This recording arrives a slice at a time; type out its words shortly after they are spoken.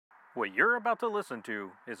What you're about to listen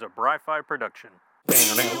to is a Bri-Fi production.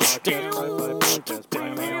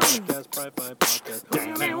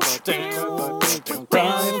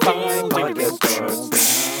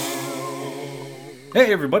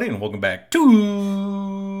 Hey everybody, and welcome back to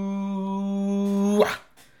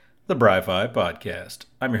the Bri-Fi podcast.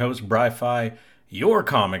 I'm your host, Bri-Fi, your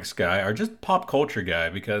comics guy, or just pop culture guy,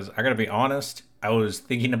 because I gotta be honest, I was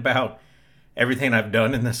thinking about everything I've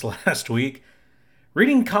done in this last week.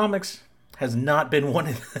 Reading comics has not been one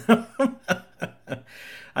of them.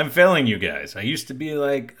 I'm failing you guys. I used to be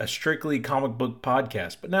like a strictly comic book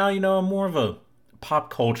podcast, but now, I'm more of a pop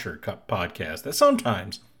culture podcast that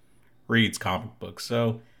sometimes reads comic books.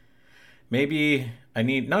 So maybe I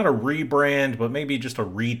need not a rebrand, but maybe just a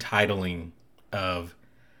retitling of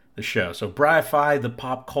the show. So Bri-Fi, the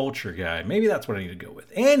pop culture guy. Maybe that's what I need to go with.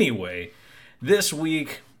 Anyway, this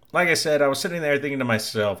week, like I said, I was sitting there thinking to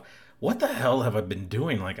myself, what the hell have I been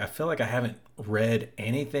doing? Like, I feel like I haven't read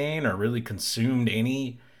anything or really consumed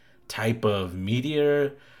any type of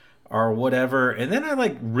media or whatever. And then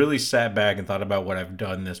I really sat back and thought about what I've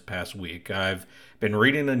done this past week. I've been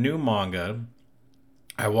reading a new manga.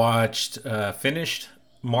 I finished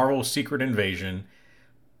Marvel's Secret Invasion,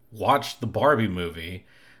 watched the Barbie movie,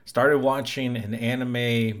 started watching an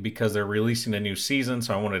anime because they're releasing a new season,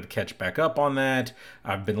 so I wanted to catch back up on that.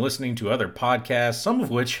 I've been listening to other podcasts, some of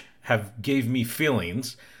which have gave me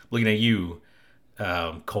feelings. Looking at you,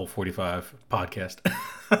 Colt 45 podcast.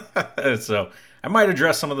 So I might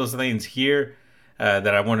address some of those things here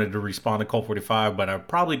that I wanted to respond to Colt 45, but I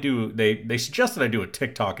probably do. They suggested I do a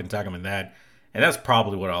TikTok and tag them in that, and that's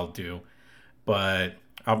probably what I'll do. But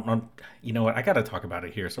I'm you know what? I got to talk about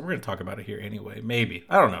it here, so we're going to talk about it here anyway. Maybe.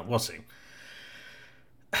 I don't know. We'll see.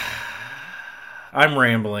 I'm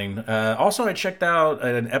rambling. Also, I checked out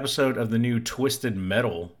an episode of the new Twisted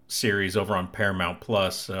Metal series over on Paramount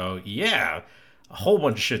Plus. So, yeah, a whole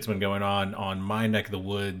bunch of shit's been going on my neck of the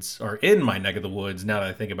woods, or in my neck of the woods, now that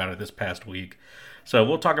I think about it this past week. So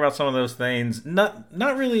we'll talk about some of those things. Not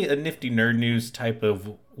really a nifty nerd news type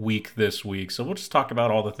of week this week. So we'll just talk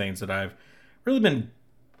about all the things that I've really been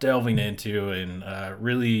delving into and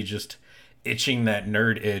really just itching that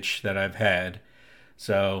nerd itch that I've had.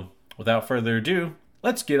 So without further ado,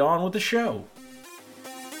 let's get on with the show.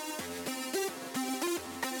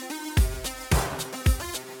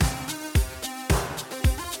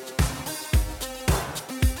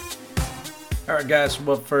 Alright guys,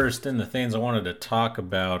 well first in the things I wanted to talk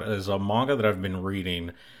about is a manga that I've been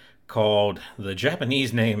reading called, the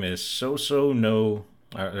Japanese name is Sao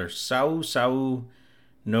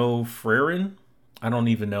no Frieren. I don't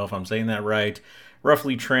even know if I'm saying that right.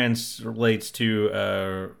 Roughly translates to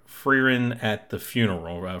Frieren at the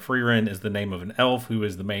funeral. Frieren is the name of an elf who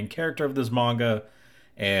is the main character of this manga.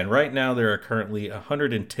 And right now there are currently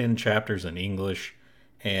 110 chapters in English.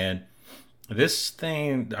 And this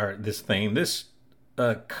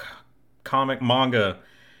comic manga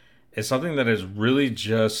is something that has really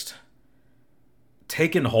just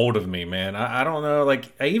taken hold of me, man. I don't know.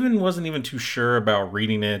 I even wasn't even too sure about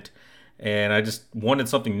reading it. And I just wanted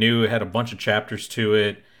something new. It had a bunch of chapters to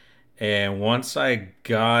it. And once I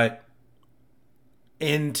got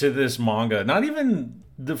into this manga, not even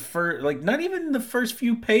the first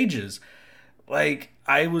few pages,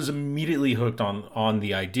 I was immediately hooked on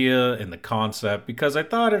the idea and the concept, because I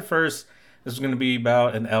thought at first this was going to be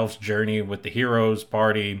about an elf's journey with the heroes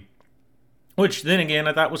party, which then again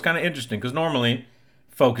I thought was kind of interesting because normally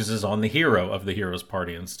focuses on the hero of the heroes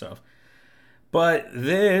party and stuff. But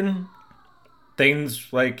then things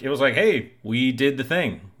it was like, hey, we did the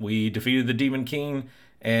thing. We defeated the Demon King,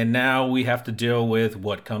 and now we have to deal with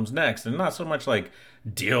what comes next. And not so much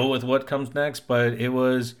deal with what comes next, but it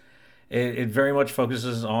very much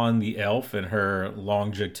focuses on the elf and her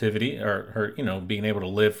longevity, or her, being able to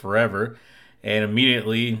live forever. And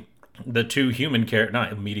immediately the two human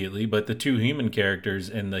not immediately, but the two human characters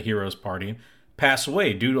in the heroes party pass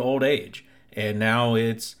away due to old age. And now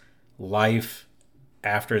it's life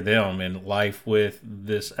after them and life with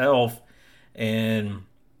this elf, and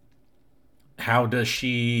how does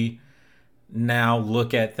she now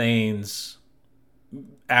look at things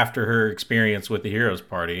after her experience with the heroes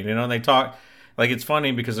party. And they talk, it's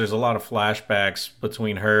funny because there's a lot of flashbacks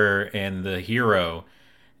between her and the hero,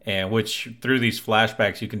 and which through these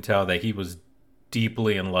flashbacks you can tell that he was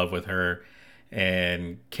deeply in love with her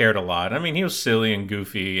and cared a lot. I mean, he was silly and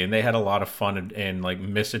goofy, and they had a lot of fun and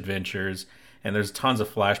misadventures. And there's tons of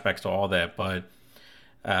flashbacks to all that. But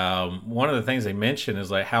one of the things they mentioned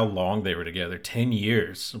is how long they were together. 10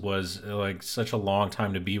 years was such a long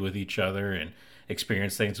time to be with each other and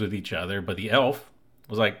experience things with each other. But the elf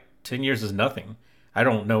was 10 years is nothing. I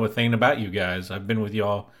don't know a thing about you guys. I've been with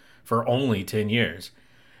y'all for only 10 years.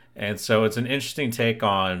 And so it's an interesting take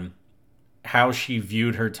on how she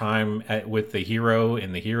viewed her time with the hero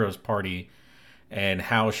in the hero's party, and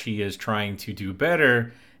how she is trying to do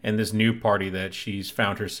better in this new party that she's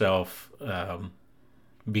found herself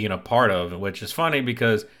being a part of, which is funny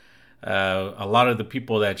because a lot of the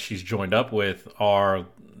people that she's joined up with are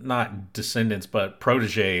not descendants but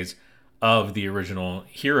proteges of the original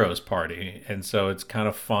heroes party. And so it's kind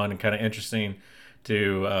of fun and kind of interesting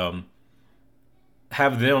to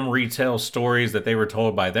have them retell stories that they were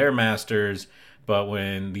told by their masters, but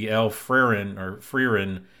when the elf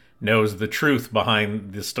Frieren knows the truth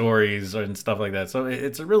behind the stories and stuff like that. So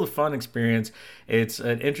it's a really fun experience. It's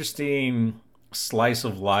an interesting slice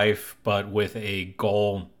of life, but with a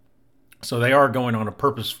goal. So they are going on a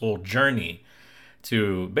purposeful journey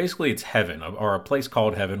to, basically it's heaven, or a place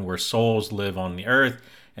called heaven, where souls live on the earth,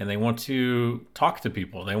 and they want to talk to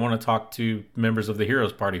people. They want to talk to members of the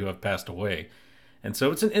heroes party who have passed away. And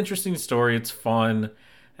so it's an interesting story. It's fun,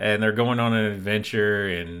 and they're going on an adventure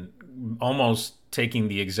and almost taking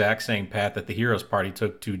the exact same path that the heroes party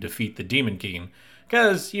took to defeat the Demon King,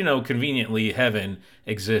 because, you know, conveniently heaven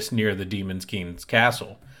exists near the Demon King's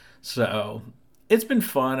castle. So it's been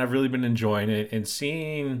fun. I've really been enjoying it, and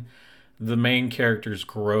seeing the main character's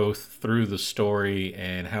growth through the story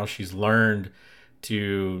and how she's learned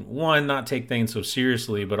to, one, not take things so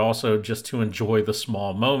seriously, but also just to enjoy the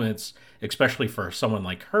small moments, especially for someone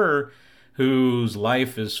like her whose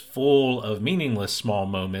life is full of meaningless small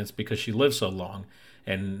moments because she lived so long.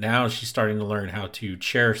 And now she's starting to learn how to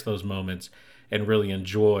cherish those moments and really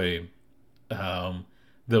enjoy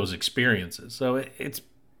those experiences. So it's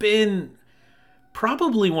been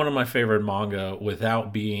probably one of my favorite manga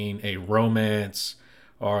without being a romance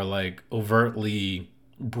or like overtly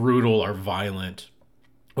brutal or violent,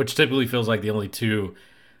 which typically feels like the only two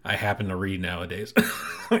I happen to read nowadays.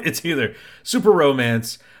 It's either super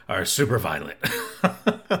romance or super violent.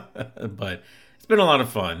 But it's been a lot of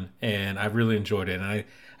fun, and I've really enjoyed it. And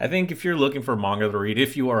I think if you're looking for manga to read,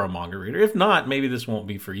 if you are a manga reader, if not, maybe this won't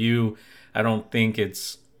be for you. I'm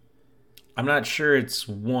not sure it's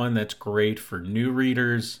one that's great for new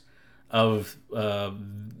readers of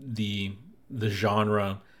the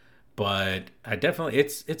genre, but I definitely,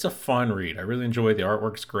 it's a fun read. I really enjoy it. The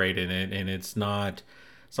artwork's great in it, and it's not.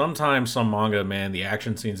 Sometimes some manga, man, the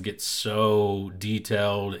action scenes get so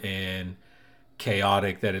detailed and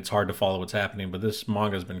chaotic that it's hard to follow what's happening. But this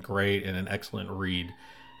manga's been great and an excellent read,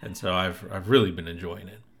 and so I've really been enjoying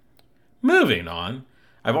it. Moving on,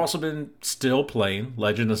 I've also been still playing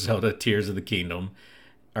Legend of Zelda: Tears of the Kingdom,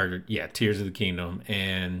 Tears of the Kingdom,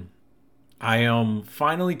 and I am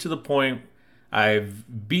finally to the point.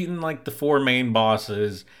 I've beaten like the 4 main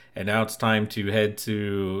bosses, and now it's time to head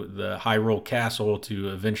to the Hyrule Castle to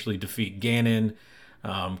eventually defeat Ganon.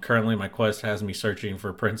 Currently, my quest has me searching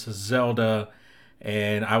for Princess Zelda,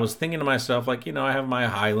 and I was thinking to myself, like, you know, I have my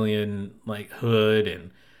Hylian like hood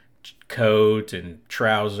and coat and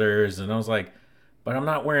trousers, and I was like, but I'm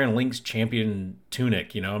not wearing Link's champion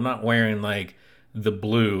tunic, you know, I'm not wearing like the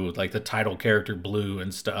blue, like the title character blue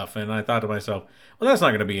and stuff. And I thought to myself, well, that's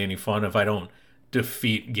not going to be any fun if I don't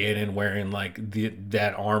defeat Ganon wearing like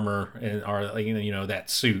that armor and or you know that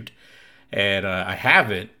suit. And I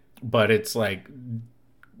have it, but it's like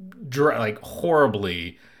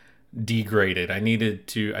horribly degraded. I need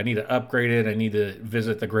to upgrade it. I need to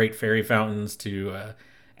visit the Great Fairy Fountains to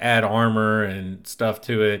add armor and stuff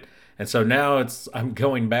to it. And so now I'm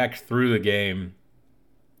going back through the game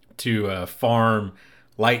to farm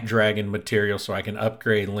Light Dragon material so I can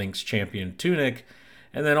upgrade Link's champion tunic.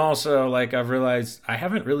 And then also, like, I've realized I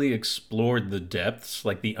haven't really explored the depths,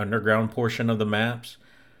 like the underground portion of the maps.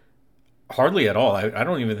 Hardly at all. I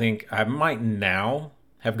don't even think I might now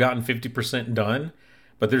have gotten 50% done,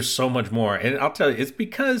 but there's so much more. And I'll tell you, it's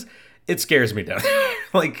because it scares me down.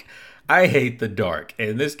 Like, I hate the dark,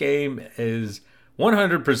 and this game is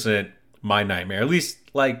 100% my nightmare. At least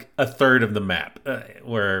like a third of the map,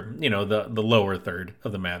 where, you know, the lower third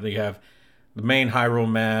of the map. You have the main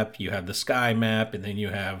Hyrule map, you have the sky map, and then you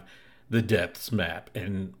have the depths map.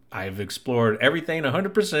 And I've explored everything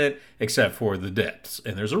 100% except for the depths.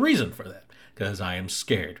 And there's a reason for that, because I am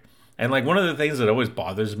scared. And like one of the things that always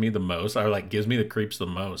bothers me the most, or like gives me the creeps the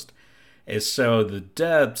most, is so the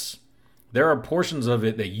depths, there are portions of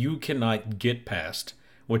it that you cannot get past,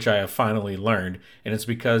 which I have finally learned. And it's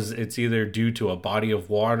because it's either due to a body of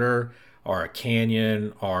water or a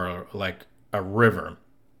canyon or like a river.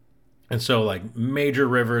 And so like major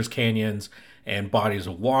rivers, canyons, and bodies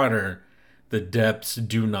of water, the depths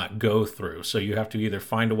do not go through. So you have to either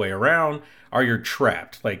find a way around or you're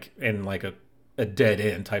trapped, like in like a a dead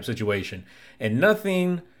end type situation. And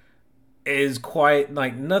nothing is quite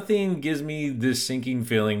like, nothing gives me this sinking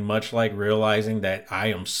feeling, much like realizing that I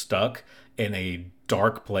am stuck in a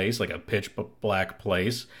dark place, like a pitch black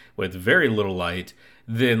place with very little light,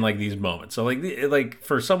 than like these moments. So like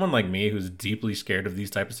for someone like me who's deeply scared of these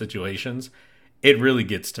type of situations, it really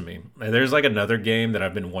gets to me. And there's like another game that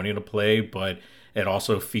I've been wanting to play, but it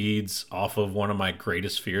also feeds off of one of my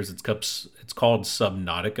greatest fears. It's called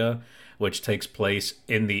Subnautica, which takes place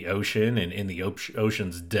in the ocean and in the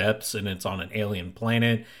ocean's depths, and it's on an alien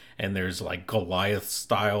planet. And there's like Goliath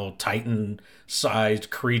style, Titan sized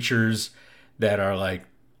creatures that are like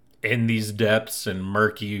in these depths and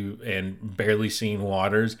murky and barely seen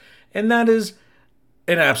waters. And that is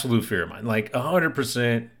an absolute fear of mine, like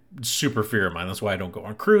 100% super fear of mine. That's why I don't go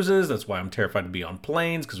on cruises. That's why I'm terrified to be on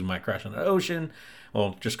planes, because we might crash in the ocean.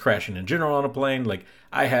 Well, just crashing in general on a plane. Like,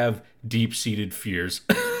 I have deep-seated fears.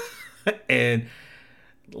 And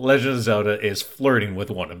Legend of Zelda is flirting with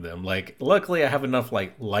one of them. Like, luckily I have enough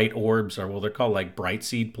like light orbs, or well, they're called like bright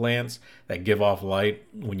seed plants, that give off light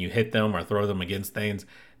when you hit them or throw them against things,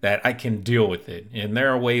 that I can deal with it. And there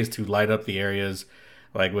are ways to light up the areas,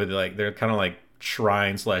 like with like, they're kind of like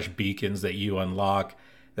shrines slash beacons that you unlock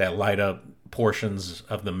that light up portions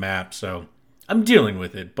of the map. So I'm dealing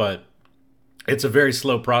with it, but it's a very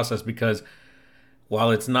slow process, because while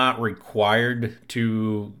it's not required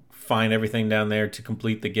to find everything down there to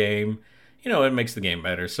complete the game, it makes the game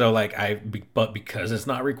better. So like but because it's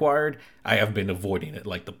not required, I have been avoiding it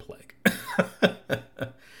like the plague.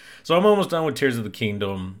 So I'm almost done with Tears of the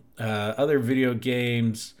Kingdom. Other video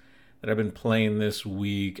games that I've been playing this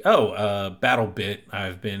week. BattleBit.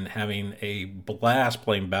 I've been having a blast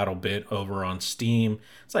playing BattleBit over on Steam.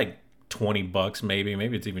 It's like $20 maybe.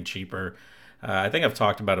 Maybe it's even cheaper. I think I've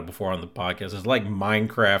talked about it before on the podcast. It's like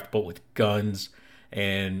Minecraft, but with guns.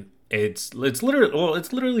 And it's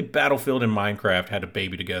literally Battlefield and Minecraft had a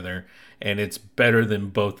baby together, and it's better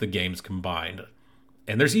than both the games combined.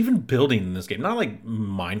 And there's even building in this game, not like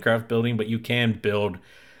Minecraft building, but you can build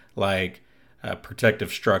like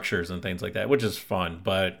protective structures and things like that, which is fun.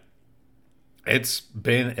 But it's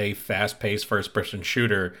been a fast-paced first-person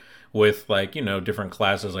shooter with like different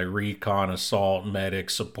classes like recon, assault, medic,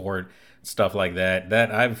 support, stuff like that.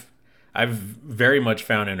 That I've very much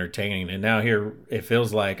found entertaining. And now here it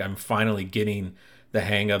feels like I'm finally getting the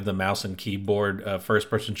hang of the mouse and keyboard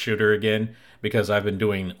first-person shooter again, because I've been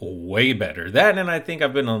doing way better. That, and I think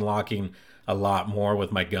I've been unlocking a lot more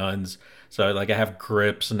with my guns. So like I have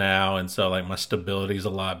grips now, and so like my stability is a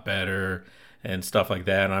lot better and stuff like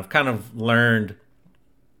that. And I've kind of learned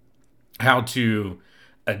how to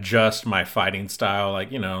adjust my fighting style,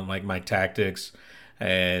 like like my tactics,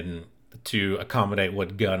 and to accommodate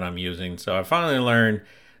what gun I'm using. So I finally learned,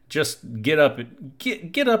 just get up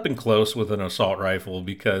and close with an assault rifle,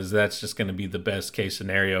 because that's just going to be the best case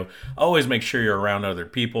scenario. Always make sure you're around other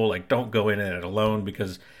people. Like, don't go in it alone,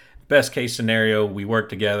 because best case scenario, we work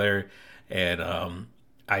together, and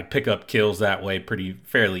I pick up kills that way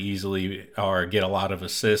fairly easily, or get a lot of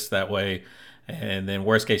assists that way. And then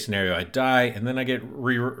worst case scenario, I die, and then I get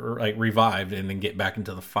revived and then get back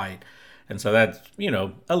into the fight. And so that's,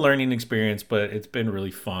 a learning experience, but it's been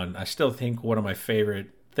really fun. I still think one of my favorite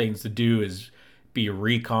things to do is be a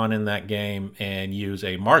recon in that game and use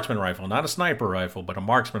a marksman rifle, not a sniper rifle, but a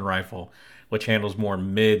marksman rifle, which handles more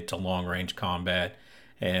mid to long range combat.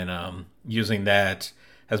 And using that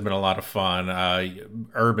has been a lot of fun.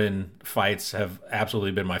 Urban fights have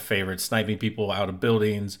absolutely been my favorite. Sniping people out of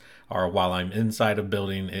buildings or while I'm inside a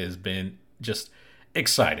building has been just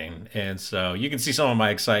exciting. And so you can see some of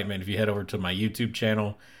my excitement if you head over to my YouTube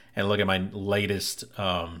channel and look at my latest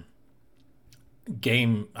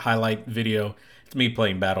game highlight video. It's me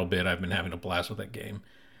playing BattleBit. I've been having a blast with that game.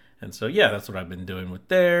 And so yeah, that's what I've been doing with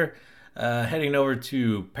there. Heading over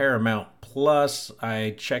to Paramount Plus,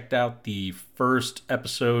 I checked out the first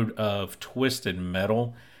episode of Twisted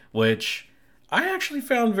Metal, which I actually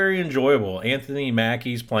found very enjoyable. Anthony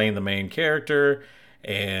Mackie's playing the main character,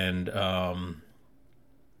 and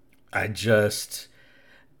I just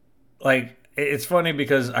like, it's funny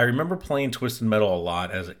because I remember playing Twisted Metal a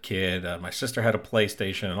lot as a kid. My sister had a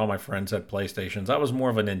PlayStation, and all my friends had PlayStations. I was more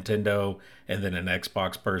of a Nintendo and then an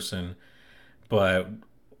Xbox person, but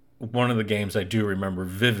one of the games I do remember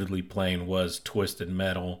vividly playing was Twisted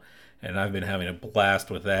Metal, and I've been having a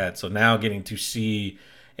blast with that. So now getting to see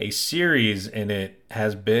a series in it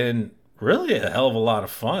has been really a hell of a lot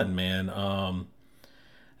of fun, man. I'm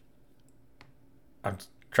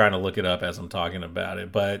trying to look it up as I'm talking about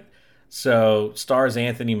it, but so stars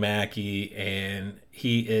Anthony Mackie, and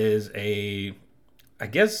he is a I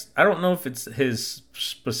guess I don't know if it's his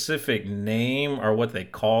specific name or what they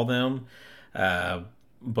call them, uh,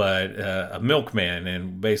 but a milkman.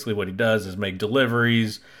 And basically, what he does is make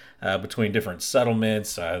deliveries between different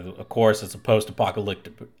settlements. Of course, it's a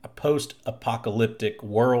post-apocalyptic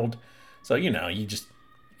world, so you got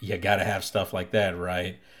to have stuff like that,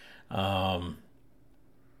 right? Um,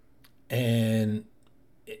 and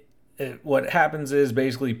what happens is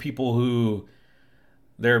basically there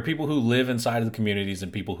are people who live inside of the communities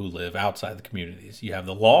and people who live outside the communities. You have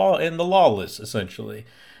the law and the lawless, essentially.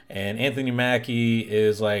 And Anthony Mackie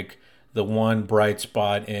is like the one bright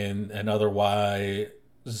spot in an otherwise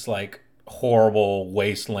like horrible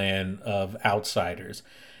wasteland of outsiders.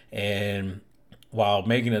 And while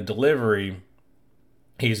making a delivery,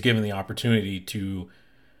 he's given the opportunity to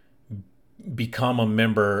become a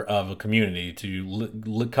member of a community,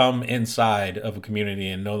 to come inside of a community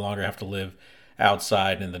and no longer have to live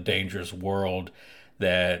outside in the dangerous world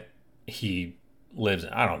that he lives in.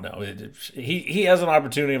 I don't know. He has an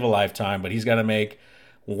opportunity of a lifetime, but he's got to make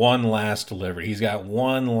one last delivery. He's got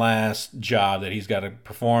one last job that he's got to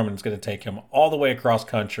perform, and it's going to take him all the way across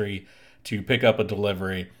country to pick up a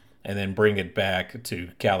delivery and then bring it back to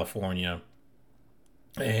California.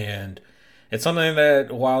 And it's something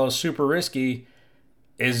that, while it's super risky,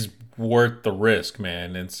 is worth the risk,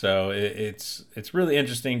 man. And so it's really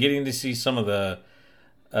interesting getting to see some of the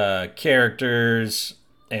characters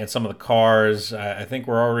and some of the cars. I think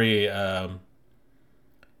we're already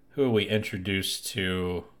who are we introduced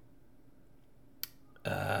to?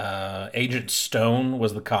 Agent Stone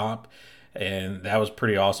was the cop, and that was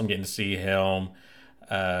pretty awesome getting to see him.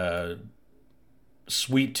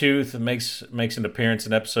 Sweet Tooth makes an appearance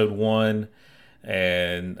in episode 1.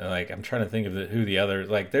 And like, I'm trying to think of who the other,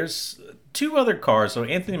 like, there's 2 other cars. So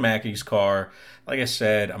Anthony Mackie's car, like I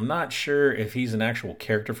said, I'm not sure if he's an actual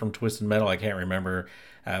character from Twisted Metal. I can't remember.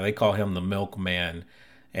 They call him the Milkman.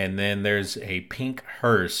 And then there's a pink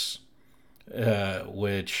hearse,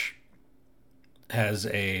 which has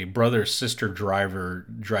a brother sister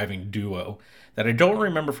driving duo that I don't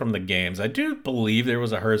remember from the games. I do believe there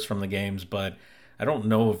was a hearse from the games, but I don't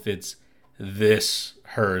know if it's this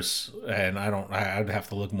hearse, and I'd have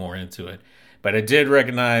to look more into it. But I did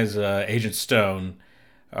recognize Agent Stone,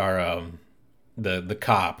 or the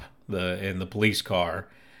cop, in the police car.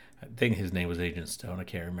 I think his name was Agent Stone. I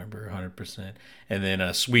can't remember 100%. And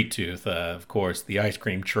then Sweet Tooth, of course, the ice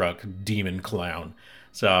cream truck demon clown.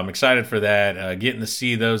 So I'm excited for that. Getting to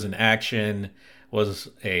see those in action was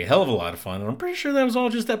a hell of a lot of fun. And I'm pretty sure that was all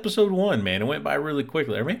just episode 1, man. It went by really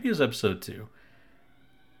quickly. Or maybe it was episode 2.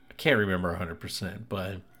 I can't remember 100%,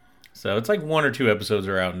 but so it's like 1 or 2 episodes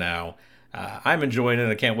are out now. I'm enjoying it.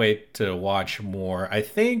 I can't wait to watch more. I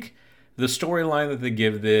think the storyline that they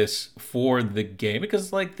give this for the game,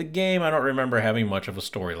 because like the game, I don't remember having much of a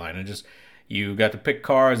storyline. It just, you got to pick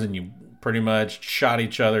cars and you pretty much shot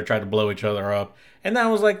each other, tried to blow each other up, and that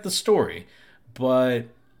was like the story. But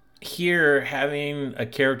here, having a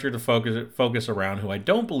character to focus around, who I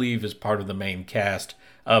don't believe is part of the main cast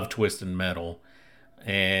of Twisted Metal,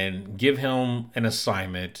 and give him an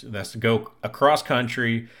assignment that's to go across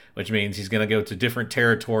country, which means he's going to go to different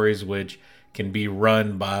territories, which can be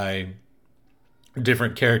run by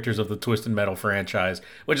different characters of the Twisted Metal franchise,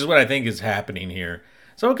 which is what I think is happening here.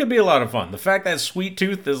 So it could be a lot of fun. The fact that Sweet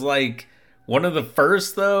Tooth is like one of the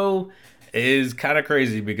first, though, is kind of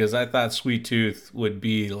crazy, because I thought Sweet Tooth would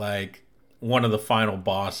be like one of the final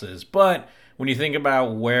bosses. But when you think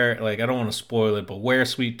about where, like, I don't want to spoil it, but where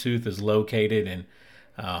Sweet Tooth is located, and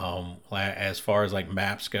as far as like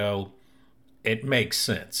maps go, it makes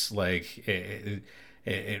sense. Like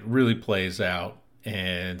it really plays out.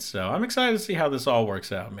 And so I'm excited to see how this all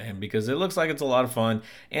works out, man, because it looks like it's a lot of fun.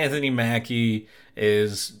 Anthony Mackie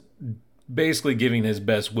is basically giving his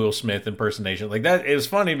best Will Smith impersonation. Like, that is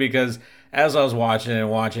funny, because as I was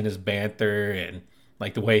watching his banter and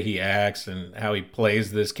like the way he acts and how he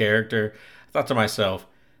plays this character, I thought to myself,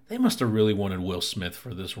 they must have really wanted Will Smith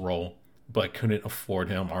for this role, but couldn't afford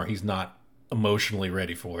him, or he's not emotionally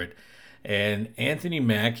ready for it. And Anthony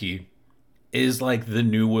Mackie is like the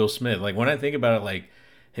new Will Smith. Like, when I think about it, like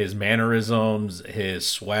his mannerisms, his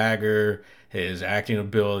swagger, his acting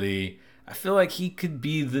ability, I feel like he could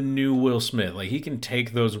be the new Will Smith. Like, he can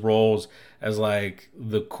take those roles as like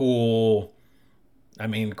the cool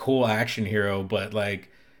action hero, but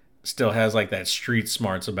like still has like that street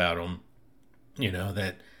smarts about him,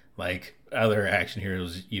 that like other action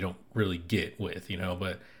heroes you don't really get with,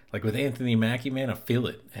 but like with Anthony Mackie, man, I feel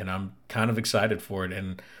it, and I'm kind of excited for it.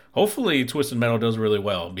 And hopefully Twisted Metal does really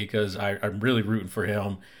well, because I'm really rooting for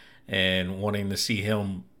him and wanting to see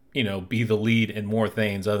him, be the lead in more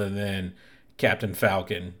things other than Captain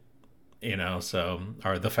Falcon, so,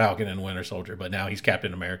 or the Falcon and Winter Soldier, but now he's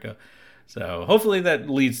Captain America. So hopefully that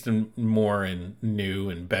leads to more and new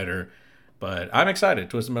and better. But I'm excited.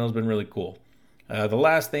 Twisted Metal's been really cool. The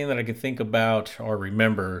last thing that I could think about or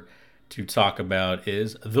remember to talk about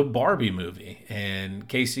is the Barbie movie. And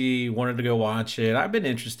Casey wanted to go watch it. I've been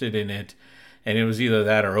interested in it. And it was either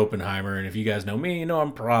that or Oppenheimer. And if you guys know me, you know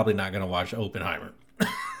I'm probably not going to watch Oppenheimer.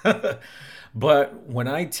 But when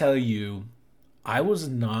I tell you, I was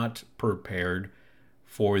not prepared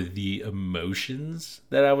for the emotions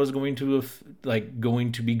that I was going to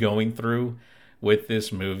be going through with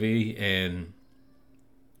this movie, and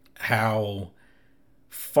how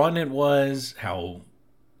fun it was, how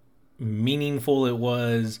meaningful it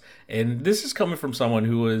was. And this is coming from someone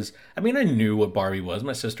who was, I mean, I knew what Barbie was.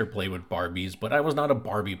 My sister played with Barbies, but I was not a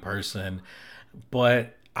Barbie person.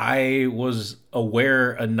 But I was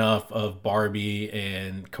aware enough of Barbie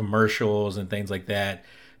and commercials and things like that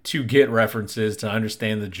to get references, to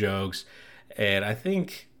understand the jokes. And I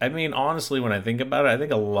mean, honestly, when I think about it, I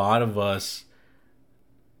think a lot of us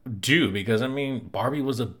do, because I mean, Barbie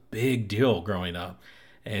was a big deal growing up,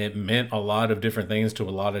 and it meant a lot of different things to a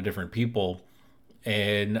lot of different people.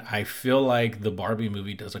 And I feel like the Barbie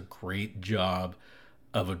movie does a great job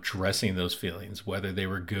of addressing those feelings, whether they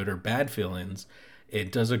were good or bad feelings.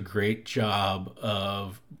 It does a great job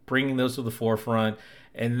of bringing those to the forefront.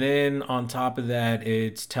 And then on top of that,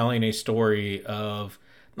 it's telling a story of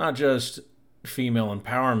not just female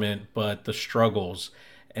empowerment, but the struggles,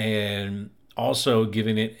 and also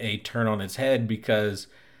giving it a turn on its head, because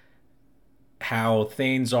how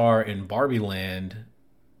things are in Barbie Land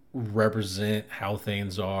represent how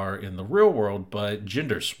things are in the real world, but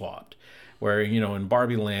gender swapped. Where, in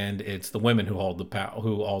Barbie Land, it's the women who hold the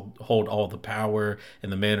hold all the power,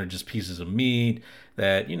 and the men are just pieces of meat.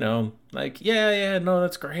 That, like, yeah, no,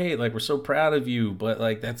 that's great. Like, we're so proud of you, but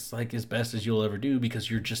like that's like as best as you'll ever do, because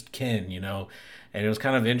you're just Ken. And it was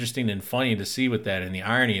kind of interesting and funny to see with that and the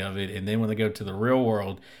irony of it. And then when they go to the real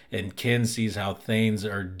world and Ken sees how things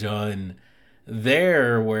are done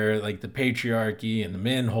there, where like the patriarchy and the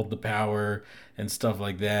men hold the power and stuff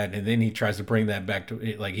like that, and then he tries to bring that back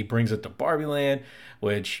to, like, he brings it to Barbie Land,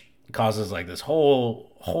 which causes like this whole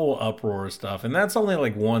uproar of stuff. And that's only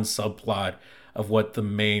like one subplot of what the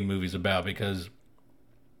main movie's about, because,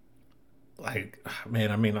 like, man,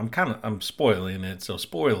 I mean, I'm spoiling it, so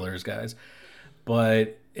spoilers, guys.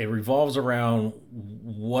 But it revolves around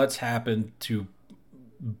what's happened to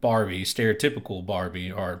Barbie, stereotypical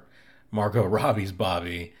Barbie, or Margot Robbie's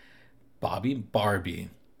Barbie,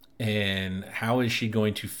 and how is she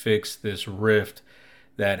going to fix this rift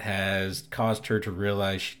that has caused her to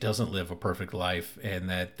realize she doesn't live a perfect life, and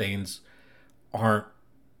that things aren't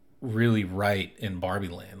really right in Barbie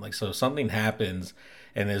Land. Like, so something happens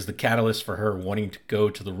and is the catalyst for her wanting to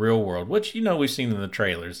go to the real world, which, we've seen in the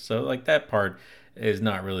trailers. So like that part is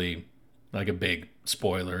not really like a big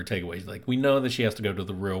spoiler or takeaway. Like, we know that she has to go to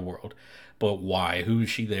the real world, but why? Who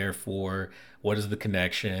is she there for? What is the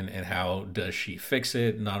connection, and how does she fix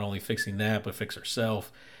it? Not only fixing that, but fix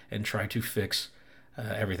herself and try to fix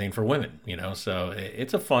everything for women. So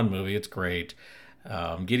it's a fun movie. It's great.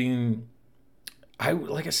 Like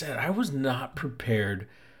I said, I was not prepared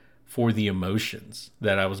for the emotions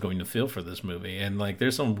that I was going to feel for this movie. And like,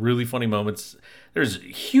 there's some really funny moments. There's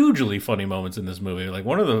hugely funny moments in this movie. Like,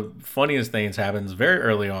 one of the funniest things happens very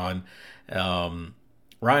early on.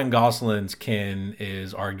 Ryan Gosling's Ken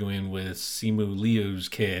is arguing with Simu Liu's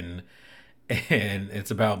Ken, and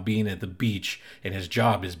it's about being at the beach, and his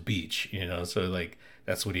job is beach, so like,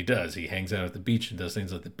 that's what he does. He hangs out at the beach and does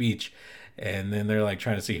things at the beach. And then they're like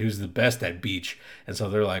trying to see who's the best at beach. And so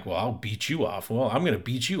they're like, well, I'll beat you off. Well, I'm going to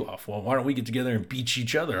beat you off. Well, why don't we get together and beat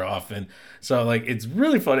each other off? And so, like, it's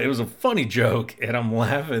really funny. It was a funny joke, and I'm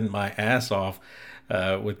laughing my ass off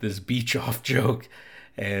with this beach off joke.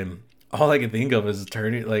 And all I can think of is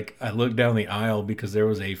turning, like, I looked down the aisle because there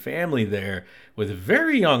was a family there with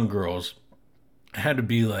very young girls. Had to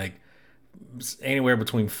be like anywhere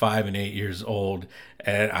between 5 and 8 years old,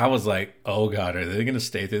 and I was like, oh god, are they gonna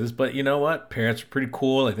stay through this? But you know what, parents are pretty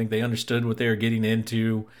cool. I think they understood what they were getting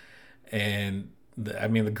into. And I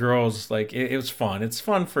mean, the girls, like, it was fun. It's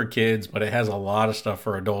fun for kids, but it has a lot of stuff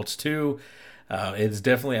for adults too. It's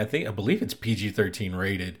definitely, I believe it's PG-13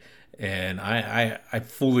 rated, and I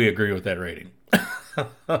fully agree with that rating.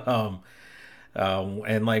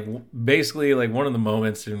 And like, basically, like, one of the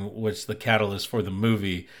moments in which the catalyst for the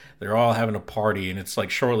movie, they're all having a party, and it's like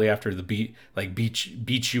shortly after the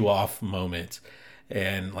beat you off moment,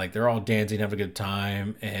 and like, they're all dancing, having a good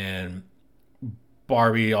time, and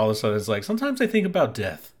Barbie all of a sudden is like, sometimes I think about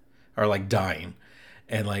death, or like dying.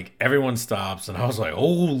 and like everyone stops, and I was like,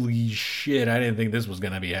 holy shit, I didn't think this was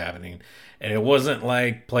gonna be happening. And it wasn't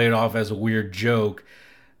like played off as a weird joke.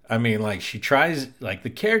 I mean, like she tries, like the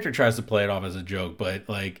character tries to play it off as a joke, but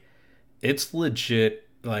like it's legit.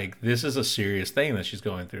 Like this is a serious thing that she's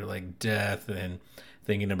going through, like death and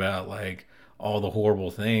thinking about like all the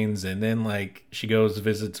horrible things. And then like she goes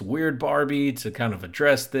visits Weird Barbie to kind of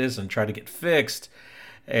address this and try to get fixed.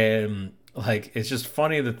 And like it's just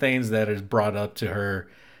funny the things that is brought up to her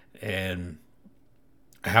and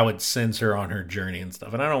how it sends her on her journey and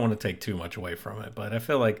stuff. And I don't want to take too much away from it, but I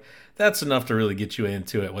feel like that's enough to really get you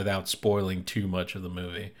into it without spoiling too much of the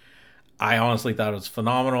movie. I honestly thought it was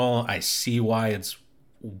phenomenal. I see why it's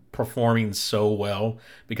performing so well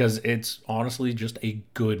because it's honestly just a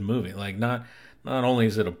good movie. Like not only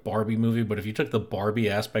is it a Barbie movie, but if you took the Barbie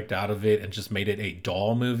aspect out of it and just made it a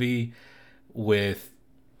doll movie with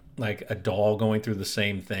like a doll going through the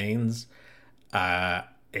same things,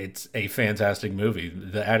 it's a fantastic movie.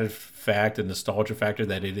 The added fact and nostalgia factor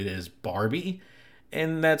that it is Barbie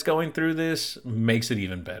and that's going through this makes it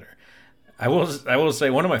even better. I will say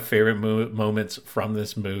one of my favorite moments from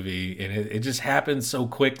this movie, and it just happens so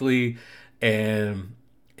quickly, and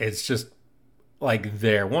it's just like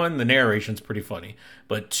there. One, the narration's pretty funny,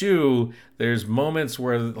 but two, there's moments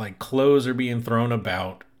where like clothes are being thrown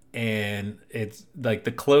about, and it's like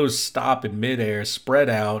the clothes stop in midair, spread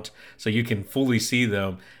out, so you can fully see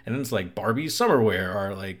them, and it's like Barbie's summerwear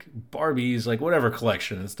or like Barbie's like whatever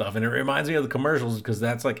collection and stuff, and it reminds me of the commercials because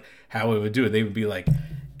that's like how it would do it. They would be like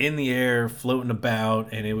in the air, floating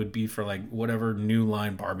about, and it would be for like whatever new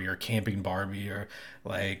line Barbie or camping Barbie or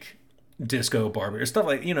like disco Barbie or stuff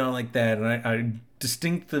like like that. And I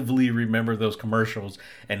distinctively remember those commercials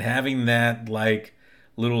and having that like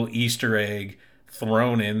little Easter egg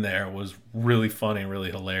thrown in there was really funny and really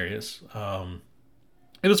hilarious.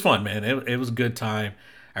 It was fun, man. It was a good time.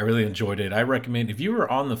 I really enjoyed it. I recommend if you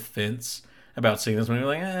were on the fence about seeing this movie,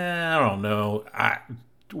 like I don't know, I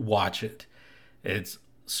watch it. It's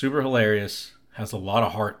super hilarious, has a lot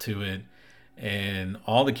of heart to it, and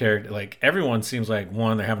all the character, like everyone seems like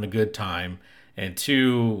one, they're having a good time, and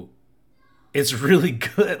two, it's really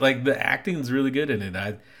good. Like the acting's really good in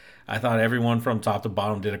it. I thought everyone from top to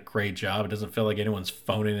bottom did a great job. It doesn't feel like anyone's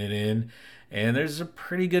phoning it in, and there's a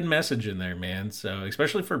pretty good message in there, man. So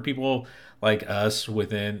especially for people like us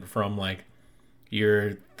within from like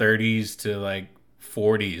your 30s to like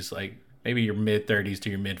 40s, like maybe your mid 30s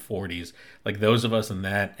to your mid 40s, like those of us in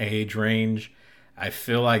that age range, I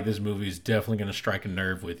feel like this movie is definitely going to strike a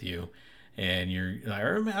nerve with you. And you're like,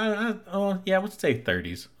 oh yeah, let's say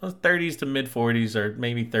 30s, 30s to mid 40s, or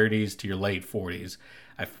maybe 30s to your late 40s.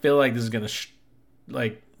 I feel like this is going to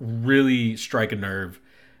like really strike a nerve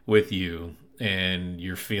with you and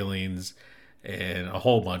your feelings and a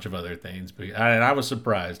whole bunch of other things. But I was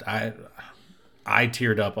surprised. I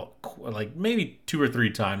teared up like maybe 2 or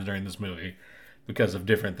 3 times during this movie because of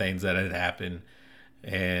different things that had happened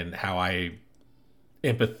and how I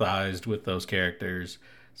empathized with those characters.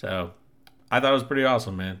 So I thought it was pretty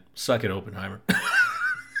awesome, man. Suck it, Oppenheimer.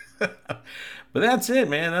 But that's it,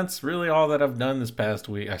 man. That's really all that I've done this past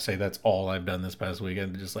week. I say that's all I've done this past week.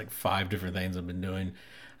 And just like 5 different things I've been doing.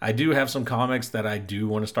 I do have some comics that I do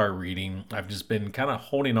want to start reading. I've just been kind of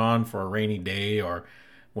holding on for a rainy day or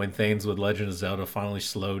when things with Legend of Zelda finally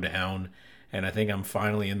slow down. And I think I'm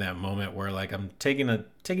finally in that moment where like I'm taking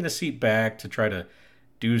a seat back to try to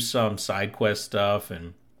do some side quest stuff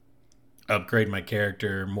and upgrade my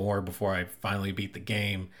character more before I finally beat the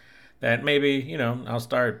game. That maybe, I'll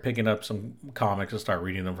start picking up some comics and start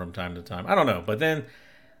reading them from time to time. I don't know. But then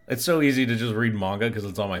it's so easy to just read manga because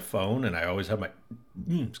it's on my phone and I always have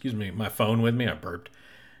my phone with me. I burped.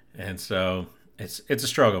 And so it's a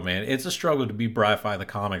struggle, man. It's a struggle to be Bri-Fi the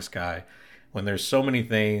comics guy when there's so many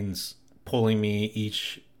things pulling me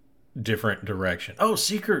each different direction. Oh,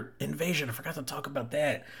 Secret Invasion. I forgot to talk about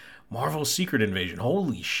that. Marvel's Secret Invasion.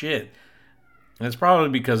 Holy shit. And it's probably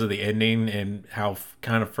because of the ending and how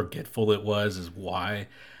kind of forgetful it was is why.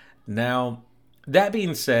 Now, that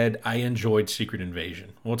being said, I enjoyed Secret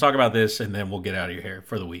Invasion. We'll talk about this and then we'll get out of your hair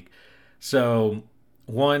for the week. So,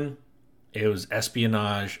 one, it was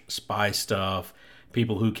espionage, spy stuff,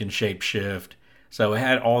 people who can shapeshift. So it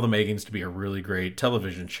had all the makings to be a really great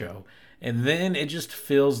television show. And then it just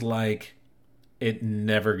feels like it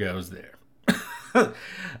never goes there.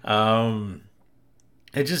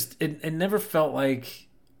 It never felt like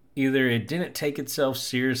either it didn't take itself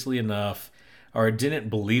seriously enough or it didn't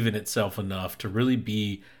believe in itself enough to really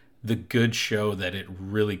be the good show that it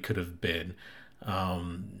really could have been.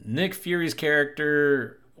 Nick Fury's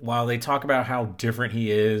character, while they talk about how different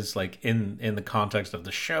he is, like in the context of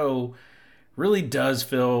the show, really does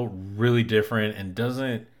feel really different and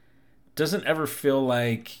doesn't ever feel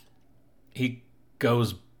like he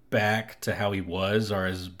goes back to how he was or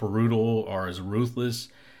as brutal or as ruthless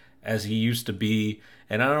as he used to be.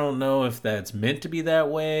 And I don't know if that's meant to be that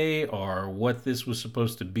way or what this was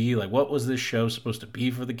supposed to be. Like, what was this show supposed to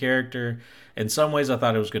be for the character? In some ways, I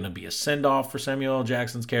thought it was going to be a send off for Samuel L.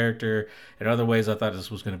 Jackson's character. In other ways, I thought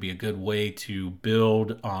this was going to be a good way to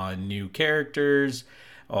build on new characters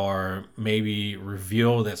or maybe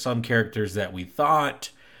reveal that some characters that we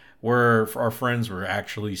thought were our friends were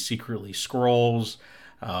actually secretly Skrulls.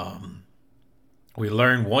 Um, we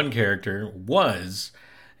learned one character was,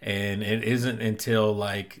 and it isn't until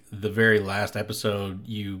like the very last episode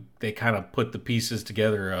they kind of put the pieces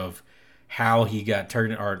together of how he got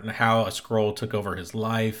turned or how a Skrull took over his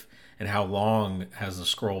life and how long has the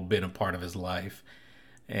Skrull been a part of his life.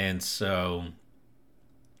 And so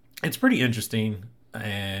it's pretty interesting.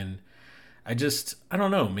 And I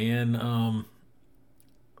don't know, man.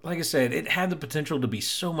 Like I said, it had the potential to be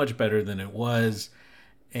so much better than it was.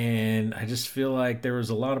 And I just feel like there was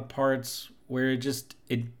a lot of parts where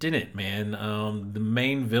it didn't, man. The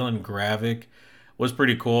main villain, Gravik, was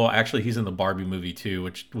pretty cool. Actually, he's in the Barbie movie too,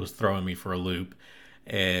 which was throwing me for a loop.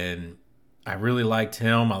 And I really liked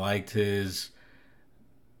him. I liked his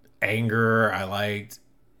anger. I liked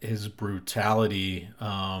his brutality.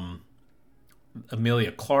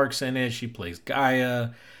 Emilia Clarke's in it. She plays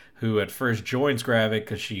Gaia, who at first joins Gravik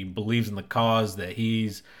because she believes in the cause that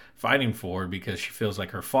he's fighting for because she feels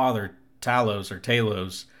like her father,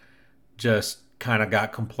 Talos, just kind of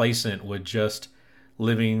got complacent with just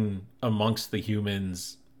living amongst the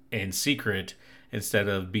humans in secret instead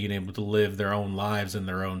of being able to live their own lives in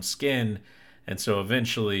their own skin. And so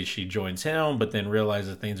eventually she joins him, but then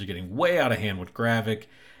realizes things are getting way out of hand with Gravik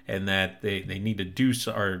and that they need to do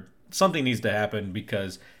so, or something needs to happen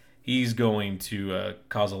because he's going to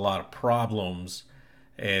cause a lot of problems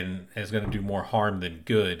and is going to do more harm than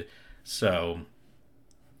good. So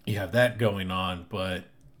you have that going on, but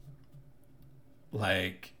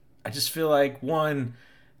like I just feel like one,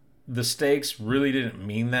 the stakes really didn't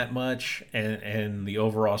mean that much and the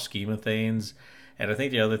overall scheme of things. And I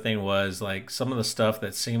think the other thing was like some of the stuff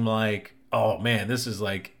that seemed like, oh man, this is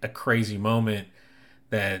like a crazy moment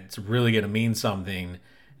that's really going to mean something.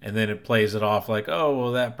 And then it plays it off like, oh,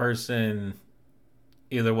 well, that person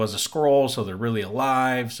either was a Skrull, so they're really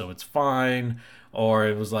alive, so it's fine. Or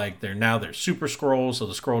it was like they're super Skrulls, so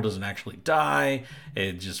the Skrull doesn't actually die.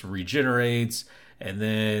 It just regenerates. And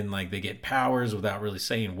then like they get powers without really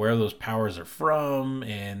saying where those powers are from,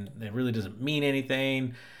 and it really doesn't mean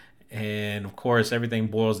anything. And of course, everything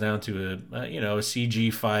boils down to a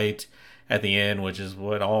CG fight at the end, which is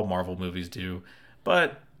what all Marvel movies do.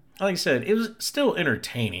 But like I said, it was still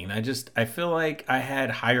entertaining. I feel like I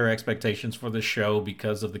had higher expectations for the show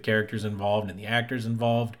because of the characters involved and the actors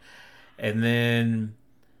involved, and then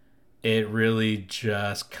it really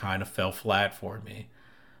just kind of fell flat for me.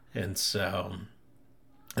 And so,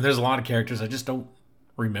 and there's a lot of characters I just don't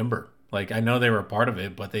remember. Like I know they were a part of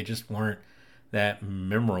it, but they just weren't that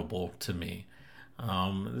memorable to me.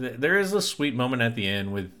 There is a sweet moment at the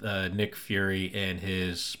end with Nick Fury and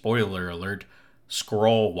his, spoiler alert,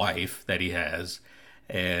 Skrull wife that he has,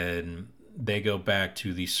 and they go back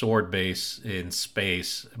to the sword base in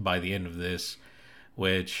space by the end of this,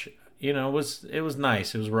 which was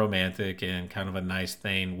nice. It was romantic and kind of a nice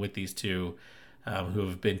thing with these two who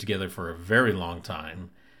have been together for a very long time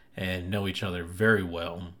and know each other very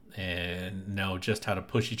well and know just how to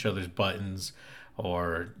push each other's buttons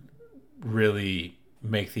or really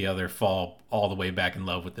make the other fall all the way back in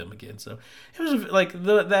love with them again. So it was like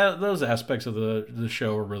those aspects of the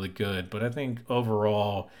show were really good, but I think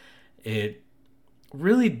overall it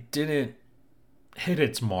really didn't hit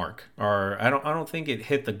its mark, or I don't think it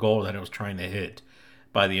hit the goal that it was trying to hit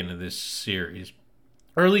by the end of this series,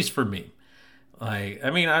 or at least for me. Like, I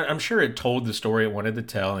mean, I'm sure it told the story it wanted to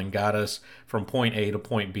tell and got us from point A to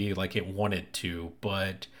point B like it wanted to,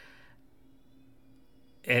 but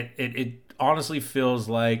it honestly feels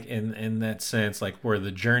like in that sense like where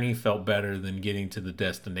the journey felt better than getting to the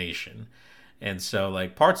destination. And so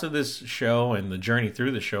like parts of this show and the journey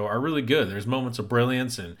through the show are really good. There's moments of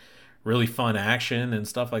brilliance and really fun action and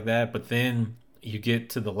stuff like that, but then you get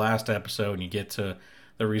to the last episode and you get to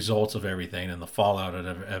the results of everything and the fallout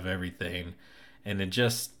of everything, and it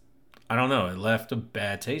just, I don't know, it left a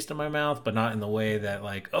bad taste in my mouth, but not in the way that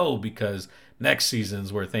like, oh, because next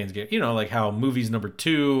season's where things get, like how movies number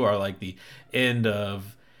 2 are like the end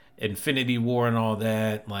of Infinity War and all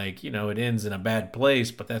that, like, it ends in a bad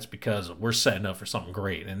place, but that's because we're setting up for something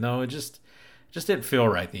great. And no, it just didn't feel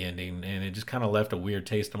right, the ending, and it just kind of left a weird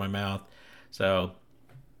taste in my mouth. So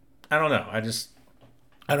I don't know.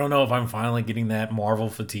 I don't know if I'm finally getting that Marvel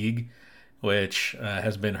fatigue, which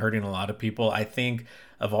has been hurting a lot of people. I think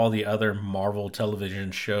of all the other Marvel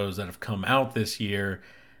television shows that have come out this year,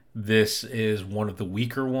 this is one of the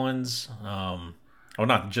weaker ones. Well,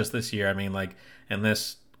 not just this year. I mean, like in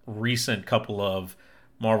this recent couple of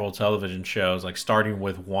Marvel television shows, like starting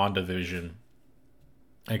with WandaVision.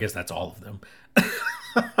 I guess that's all of them.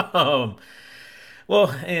 um,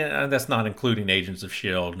 well, and that's not including Agents of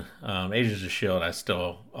Shield. Agents of Shield, I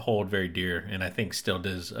still hold very dear, and I think still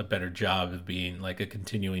does a better job of being like a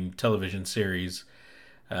continuing television series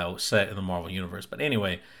set in the Marvel universe. But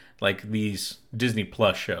anyway, like these Disney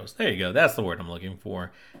Plus shows, there you go. That's the word I'm looking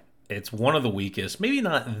for. It's one of the weakest, maybe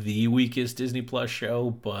not the weakest Disney Plus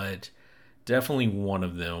show, but definitely one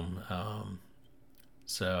of them.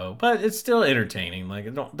 But it's still entertaining.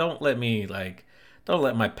 Like, don't let me like, don't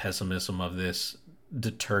let my pessimism of this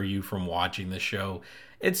deter you from watching the show.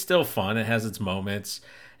 It's still fun. It has its moments.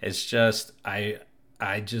 It's just I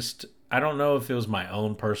don't know if it was my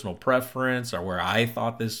own personal preference or where I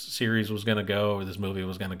thought this series was gonna go or this movie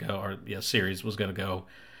was gonna go or series was gonna go.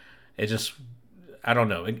 It just I don't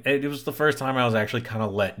know. It was the first time I was actually kind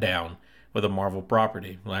of let down with a Marvel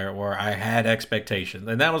property, where I had expectations,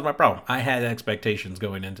 and that was my problem. I had expectations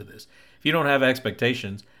going into this. If you don't have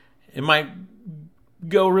expectations, it might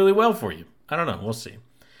go really well for you. I don't know. We'll see.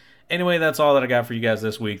 Anyway, that's all that I got for you guys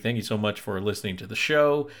this week. Thank you so much for listening to the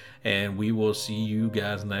show, and we will see you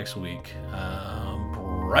guys next week.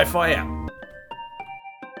 Right for you.